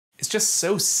just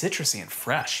so citrusy and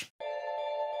fresh.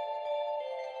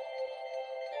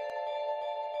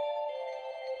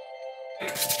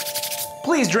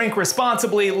 Please drink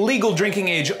responsibly, legal drinking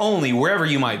age only, wherever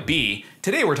you might be.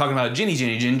 Today we're talking about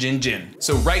gin.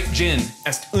 So right gin,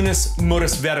 est unus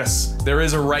modus veris. There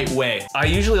is a right way. I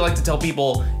usually like to tell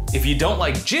people, if you don't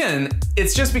like gin,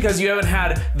 it's just because you haven't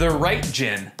had the right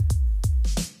gin.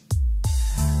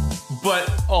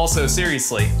 But also,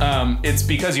 seriously, it's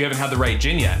because you haven't had the right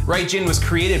gin yet. Right gin was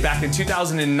created back in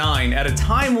 2009 at a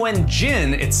time when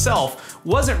gin itself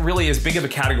wasn't really as big of a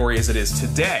category as it is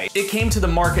today. It came to the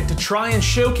market to try and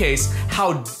showcase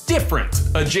how different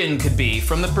a gin could be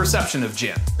from the perception of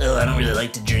gin. Oh, I don't really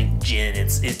like to drink gin. It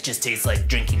just tastes like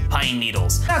drinking pine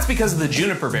needles. That's because of the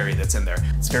juniper berry that's in there.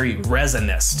 It's very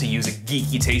resinous, to use a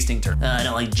geeky tasting term. I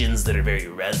don't like gins that are very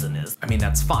resinous. I mean,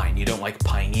 that's fine. You don't like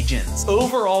piney gins.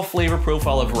 Overall flavor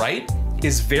profile of Right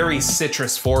is very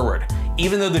citrus forward.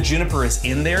 Even though the juniper is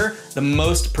in there, the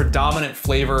most predominant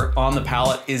flavor on the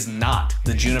palate is not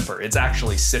the juniper, it's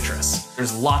actually citrus.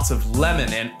 There's lots of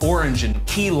lemon and orange and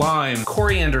key lime,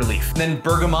 coriander leaf, then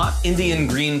bergamot, Indian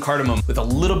green cardamom with a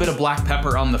little bit of black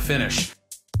pepper on the finish.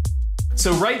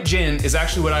 So Right Gin is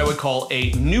actually what I would call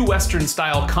a new Western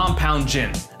style compound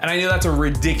gin. And I know that's a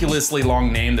ridiculously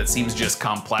long name that seems just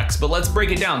complex, but let's break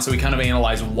it down so we kind of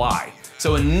analyze why.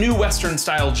 So a new Western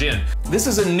style gin. This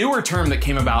is a newer term that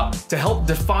came about to help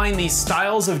define these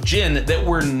styles of gin that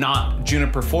were not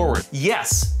juniper forward.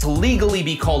 Yes, to legally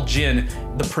be called gin,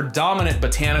 the predominant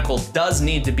botanical does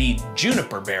need to be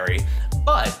juniper berry,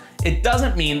 but it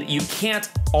doesn't mean that you can't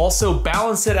also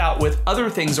balance it out with other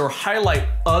things or highlight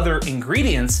other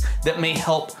ingredients that may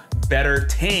help better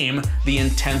tame the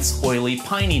intense oily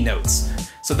piney notes.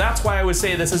 So that's why I would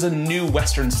say this is a new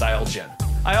Western style gin.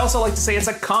 I also like to say it's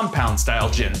a compound style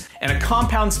gin. And a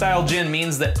compound style gin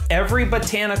means that every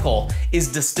botanical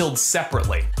is distilled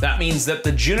separately. That means that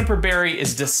the juniper berry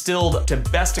is distilled to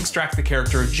best extract the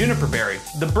character of juniper berry.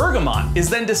 The bergamot is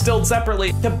then distilled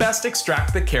separately to best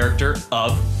extract the character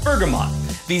of bergamot.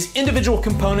 These individual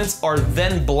components are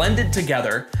then blended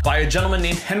together by a gentleman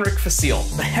named Henrik Facile.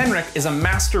 The Henrik is a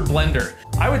master blender.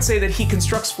 I would say that he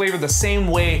constructs flavor the same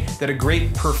way that a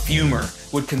great perfumer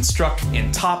would construct in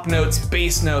top notes,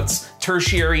 base notes,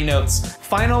 tertiary notes.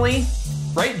 Finally,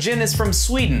 Right Gin is from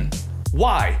Sweden.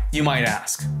 Why, you might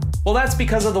ask? Well, that's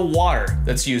because of the water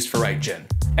that's used for Right Gin.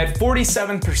 At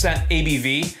 47%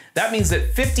 ABV, that means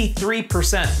that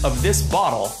 53% of this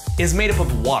bottle is made up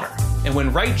of water. And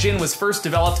when Right Gin was first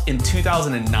developed in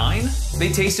 2009, they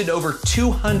tasted over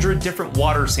 200 different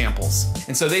water samples.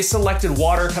 And so they selected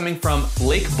water coming from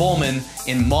Lake Bolmen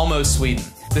in Malmo, Sweden.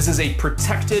 This is a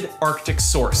protected Arctic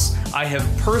source. I have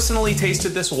personally tasted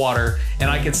this water, and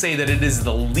I can say that it is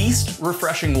the least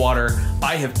refreshing water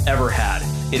I have ever had.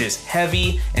 It is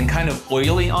heavy and kind of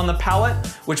oily on the palate,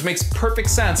 which makes perfect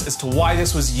sense as to why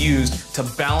this was used to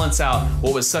balance out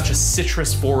what was such a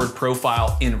citrus-forward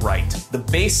profile in Right. The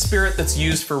base spirit that's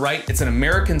used for Right, it's an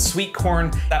American sweet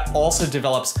corn that also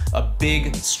develops a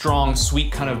big, strong,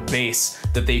 sweet kind of base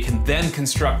that they can then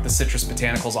construct the citrus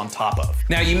botanicals on top of.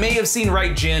 Now, you may have seen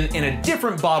Right Gin in a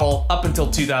different bottle up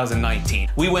until 2019.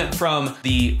 We went from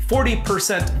the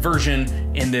 40% version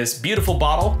in this beautiful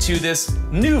bottle to this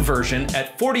new version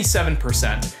at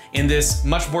 47% in this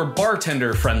much more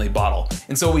bartender-friendly bottle.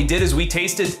 And so what we did is we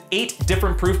tasted 8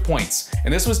 different proof points.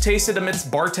 And this was tasted amidst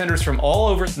bartenders from all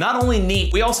over. Not only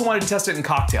neat, we also wanted to test it in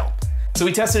cocktail. So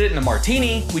we tested it in a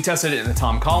martini, we tested it in the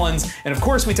Tom Collins, and of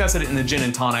course we tested it in the gin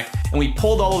and tonic, and we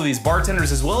polled all of these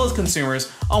bartenders as well as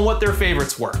consumers on what their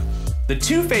favorites were. The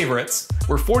 2 favorites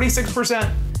were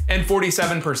 46% and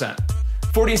 47%.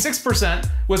 46%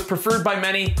 was preferred by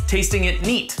many, tasting it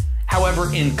neat.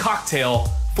 However, in cocktail,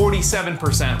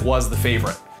 47% was the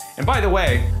favorite. And by the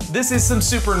way, this is some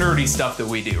super nerdy stuff that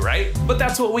we do, right? But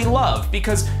that's what we love,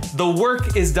 because the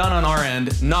work is done on our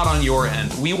end, not on your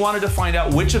end. We wanted to find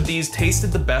out which of these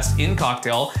tasted the best in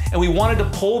cocktail, and we wanted to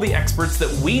poll the experts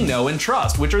that we know and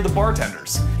trust, which are the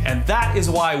bartenders. And that is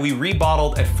why we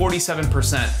rebottled at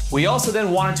 47%. We also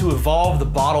then wanted to evolve the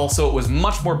bottle so it was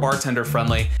much more bartender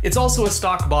friendly. It's also a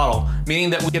stock bottle, meaning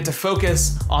that we get to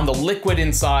focus on the liquid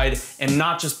inside and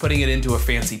not just putting it into a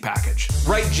fancy package.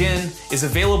 Right Gin is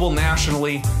available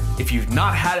nationally. If you've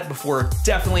not had it before,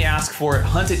 definitely ask for it,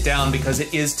 hunt it down, because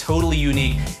it is totally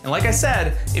unique. And like I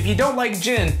said, if you don't like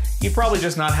gin, you've probably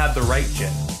just not had the right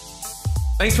gin.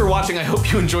 Thanks for watching, I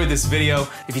hope you enjoyed this video.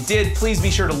 If you did, please be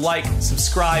sure to like,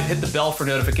 subscribe, hit the bell for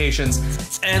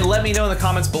notifications, and let me know in the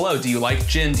comments below. Do you like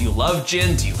gin? Do you love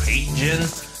gin? Do you hate gin?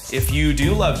 If you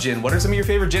do love gin, what are some of your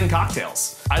favorite gin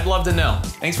cocktails? I'd love to know.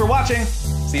 Thanks for watching,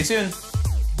 see you soon.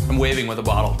 I'm waving with a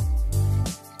bottle.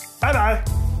 Bye.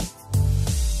 Bye-bye.